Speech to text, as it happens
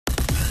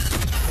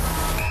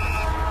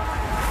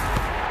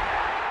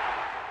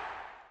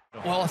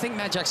Well, I think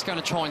Magic's going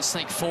to try and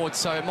sneak forward,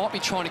 so it might be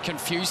trying to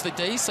confuse the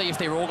D, see if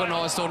they're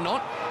organised or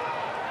not.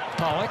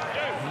 Pollock,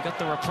 he got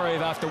the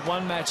reprieve after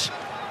one match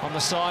on the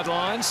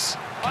sidelines.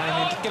 Came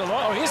in to get a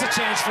lot. Oh, here's a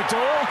chance for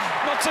Dore.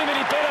 Not too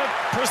many better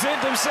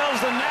present themselves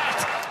than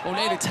that. Well,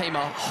 neither team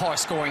are high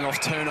scoring off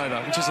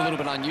turnover, which is a little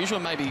bit unusual.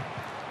 Maybe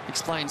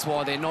explains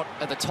why they're not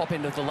at the top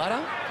end of the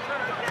ladder.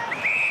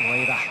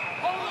 Weaver.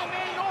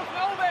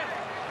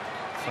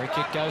 Free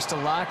kick goes to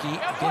Larkey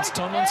against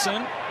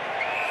Tomlinson.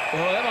 Oh,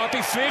 that might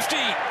be 50.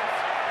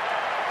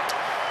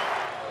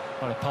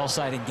 What a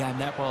pulsating game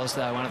that was,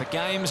 though. One of the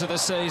games of the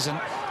season.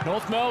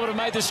 North Melbourne have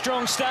made the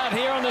strong start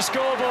here on the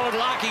scoreboard.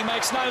 Larkey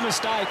makes no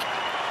mistake.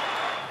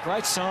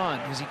 Great sign,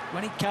 because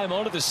when he came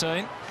onto the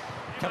scene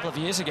a couple of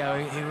years ago,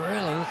 he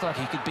really looked like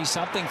he could be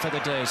something for the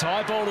D's.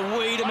 High ball to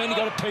Wiedemann, he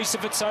got a piece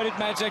of it, so did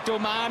Majak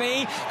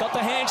Dormani. Got the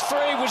hands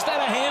free, was that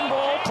a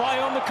handball? Play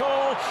on the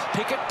call,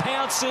 Pickett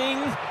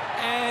pouncing,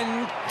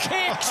 and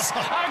kicks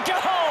a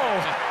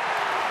goal!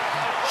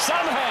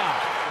 Somehow.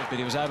 But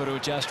he was able to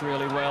adjust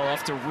really well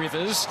off to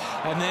Rivers.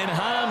 And then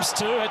Harms,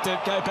 too, had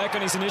to go back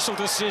on his initial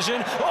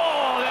decision.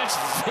 Oh, that's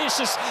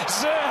vicious.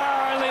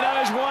 Zerha only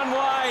knows one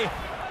way.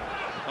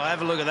 I'll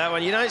have a look at that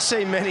one. You don't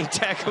see many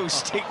tackles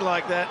stick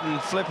like that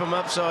and flip them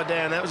upside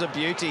down. That was a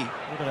beauty. A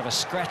little bit of a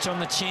scratch on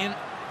the chin.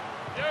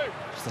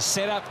 It's the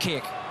set-up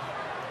kick.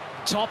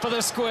 Top of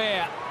the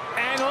square.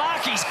 And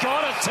Larky's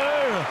got it,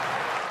 too.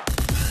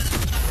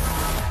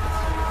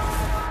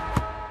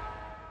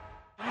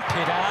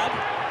 Pittard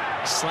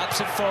slaps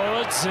it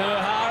forward,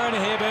 Zerha and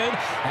Hibbard,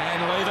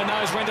 and Lever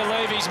knows when to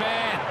leave his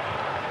man.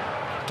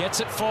 Gets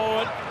it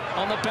forward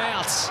on the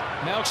bounce.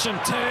 Melksham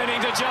turning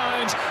to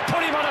Jones,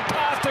 put him on a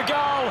path to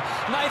goal.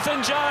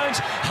 Nathan Jones,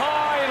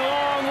 high and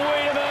long,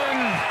 Wiedemann.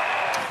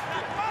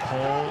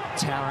 Paul,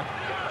 Tarrant,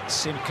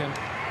 Simpkin.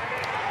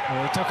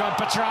 Well, he took on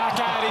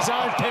Petrarca at his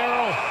own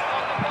peril.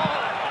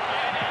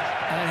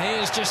 And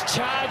here's just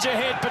charge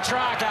ahead,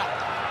 Petrarca.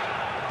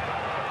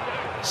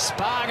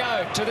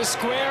 Spargo to the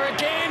square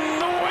again,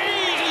 the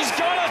weed, he's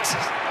got it!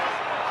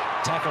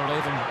 Tackled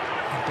even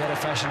in better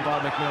fashion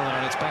by McMillan,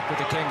 and it's back with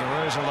the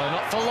Kangaroos, although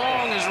not for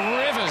long as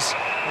Rivers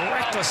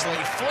recklessly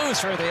flew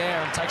through the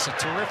air and takes a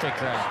terrific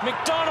grab.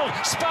 McDonald,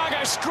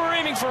 Spargo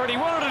screaming for it, he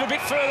wanted it a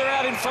bit further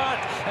out in front.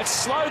 It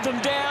slowed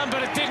them down,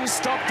 but it didn't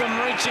stop them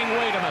reaching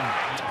Wiedemann.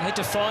 They had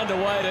to find a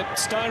way to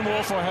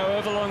stonewall for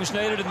however long is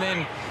needed and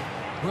then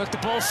work the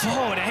ball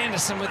forward.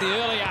 Anderson with the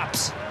early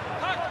ups.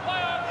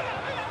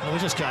 Well, we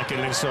just can't get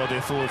it inside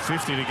their forward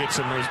 50 to get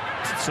some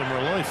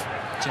relief.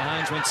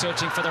 Jones went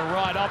searching for the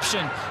right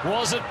option.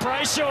 Was it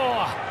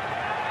Brayshaw?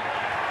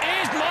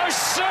 It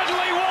most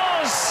certainly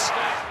was!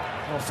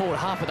 Well, forward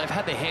half, but they've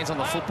had their hands on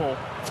the football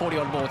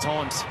 40-odd more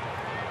times.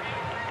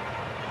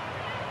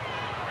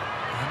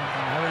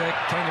 Maybe the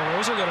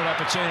Kangaroos will get an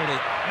opportunity.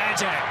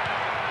 Majak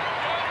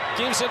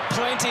gives it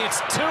plenty.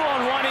 It's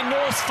 2-on-1 in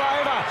North's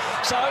favour.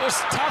 So it was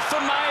tough for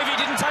Maeve. He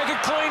didn't take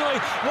it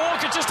cleanly.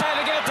 Walker just had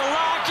to get it to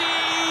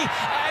Larkey.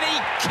 And he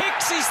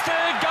kicks his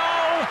third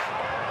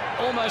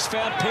goal. Almost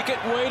found Pickett.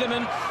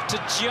 Wiedemann to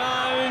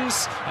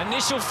Jones.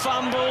 Initial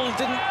fumble.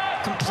 Didn't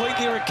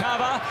completely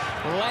recover.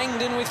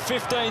 Langdon with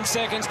 15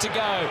 seconds to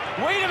go.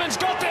 Wiedemann's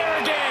got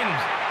there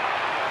again.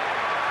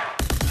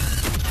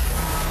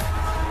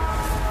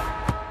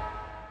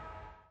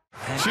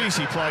 Jeez,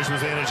 he plays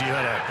with energy,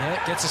 that.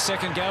 Yeah, gets a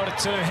second go to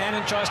 2.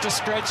 Hannon tries to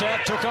stretch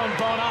out, took on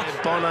Bonner.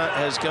 Bonner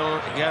has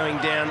going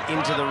down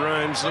into the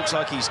rooms. Looks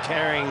like he's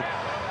carrying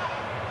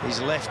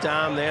his left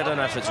arm there. I don't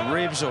know if it's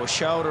ribs or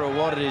shoulder or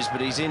what it is, but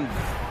he's in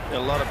a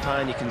lot of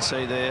pain, you can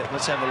see there.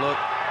 Let's have a look.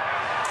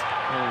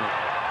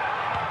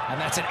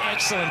 And that's an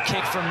excellent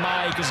kick from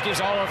May, because it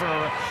gives Oliver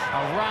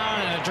a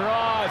run and a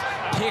drive.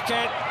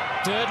 Pickett,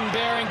 Durden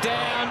bearing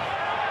down.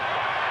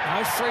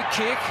 No free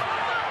kick.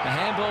 The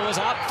handball was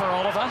up for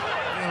Oliver.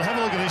 Well, have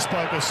a look at this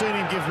poke. We've seen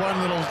him give one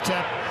little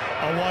tap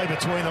away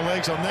between the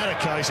legs. On that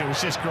occasion, it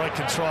was just great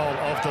control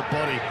of the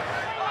body.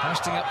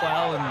 Posting up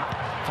well and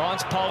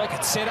finds Pollock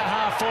at centre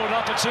half forward.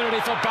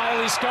 Opportunity for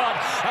Bailey Scott.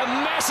 A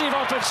massive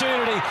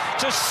opportunity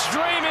to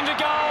stream into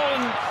goal,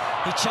 and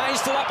he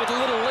changed it up with a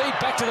little lead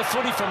back to the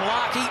footy from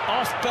Larkey.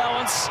 Off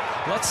balance.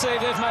 Let's see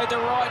if they've made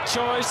the right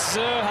choice.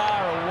 Zerha,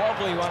 a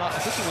wobbly one. I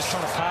think he was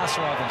trying to pass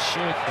rather than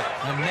shoot.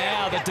 And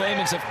now the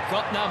Demons have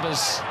got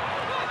numbers.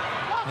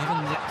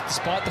 Even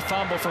despite the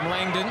fumble from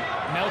Langdon,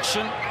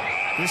 Melksham.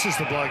 This is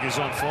the bloke who's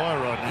on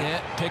fire right now. Yeah,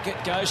 Pickett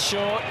goes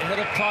short, into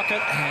the pocket,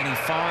 and he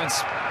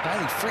finds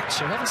Bailey Fritsch,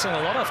 who we haven't seen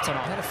a lot of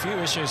tonight. Had a few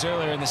issues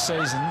earlier in the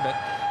season, but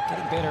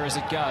getting better as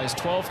it goes.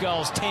 12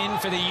 goals, 10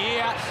 for the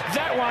year.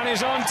 That one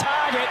is on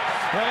target.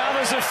 When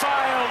others have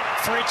failed,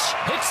 Fritsch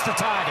hits the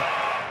target.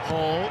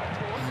 Hall,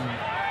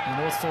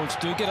 the North Forwards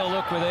do get a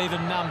look with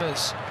even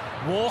numbers.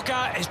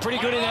 Walker is pretty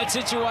good in that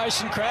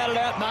situation, crowded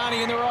out,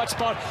 Marnie in the right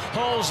spot.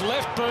 Hall's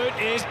left boot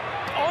is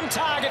on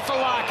target for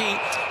Larkey,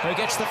 who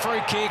gets the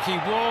free kick. He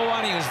wore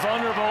one, he was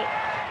vulnerable.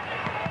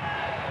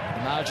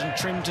 The margin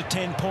trimmed to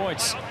 10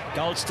 points.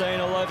 Goldstein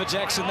all over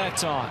Jackson that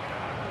time.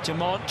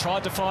 Jamont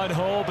tried to find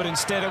Hall, but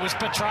instead it was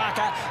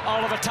Petrarca.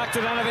 Oliver tucked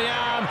it under the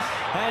arm,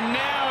 and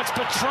now it's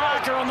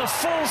Petrarca on the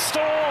full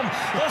storm.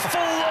 The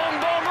full long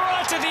bomb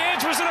right to the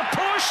edge. Was it a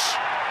push?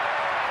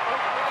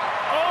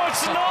 Oh,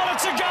 it's not.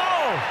 It's a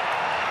goal.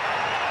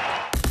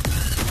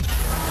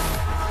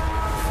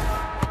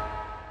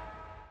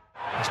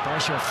 As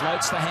Brayshaw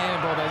floats the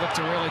handball, they look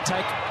to really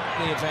take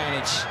the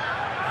advantage.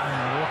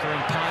 Walker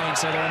in pain,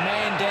 so they're a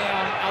man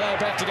down. Are they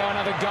about to go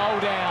another goal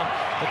down?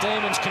 The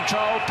Demons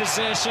controlled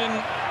possession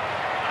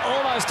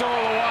almost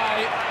all the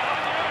way.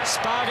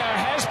 Spargo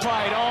has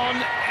played on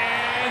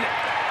and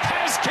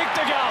has kicked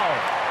the goal.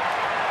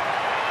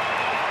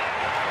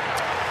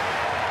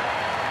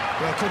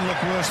 Well, couldn't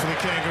look worse for the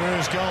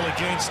Kangaroos. Goal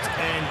against,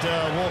 and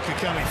Walker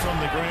coming from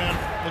the ground.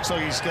 Looks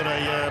like he's got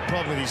a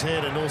problem with his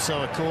head and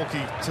also a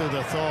corky to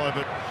the thigh.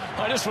 But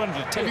I just wanted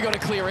to Have you got a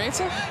clear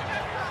answer?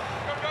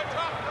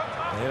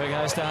 There he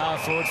goes to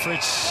half forward.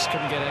 Fritsch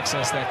couldn't get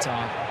access that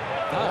time.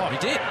 No, he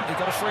did. He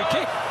got a free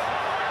kick.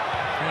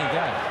 There you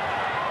go.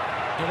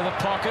 Into the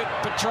pocket.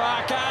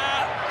 Petrarca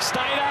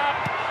stayed up.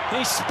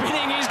 He's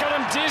spinning. He's got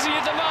him dizzy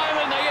at the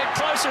moment. They get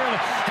closer and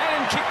had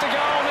him kick the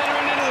goal, then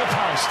ran into the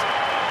post.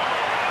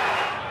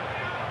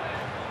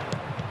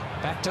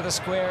 Back to the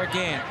square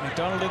again.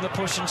 McDonald in the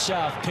push and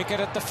shove.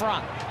 Pickett at the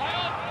front.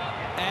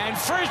 And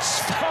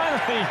Fritsch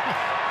finally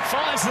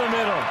finds the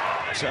middle.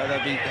 So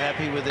they'll be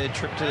happy with their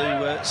trip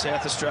to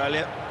South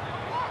Australia.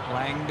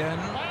 Langdon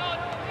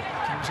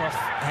comes off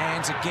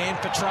hands again.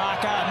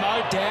 Petrarca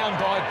mowed down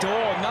by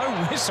Daw. No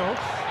whistle.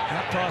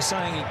 Umpire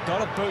saying he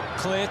got a boot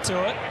clear to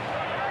it.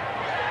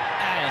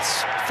 And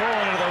it's fallen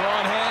into the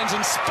right hands,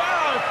 and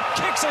Sparrow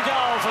kicks a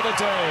goal for the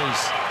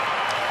D's.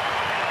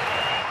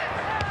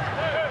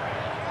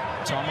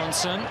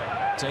 Tomlinson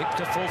deep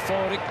to full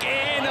forward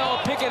again. Oh,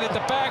 Pickett at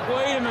the back.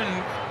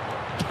 Wiedemann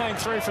came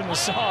through from the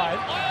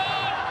side.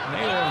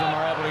 Neither of them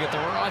are able to get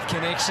the right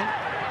connection.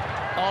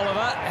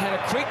 Oliver had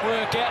a quick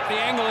work out the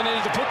angle and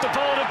needed to put the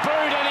ball to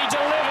boot, and he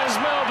delivers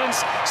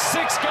Melbourne's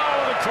 6th goal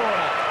of the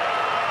quarter.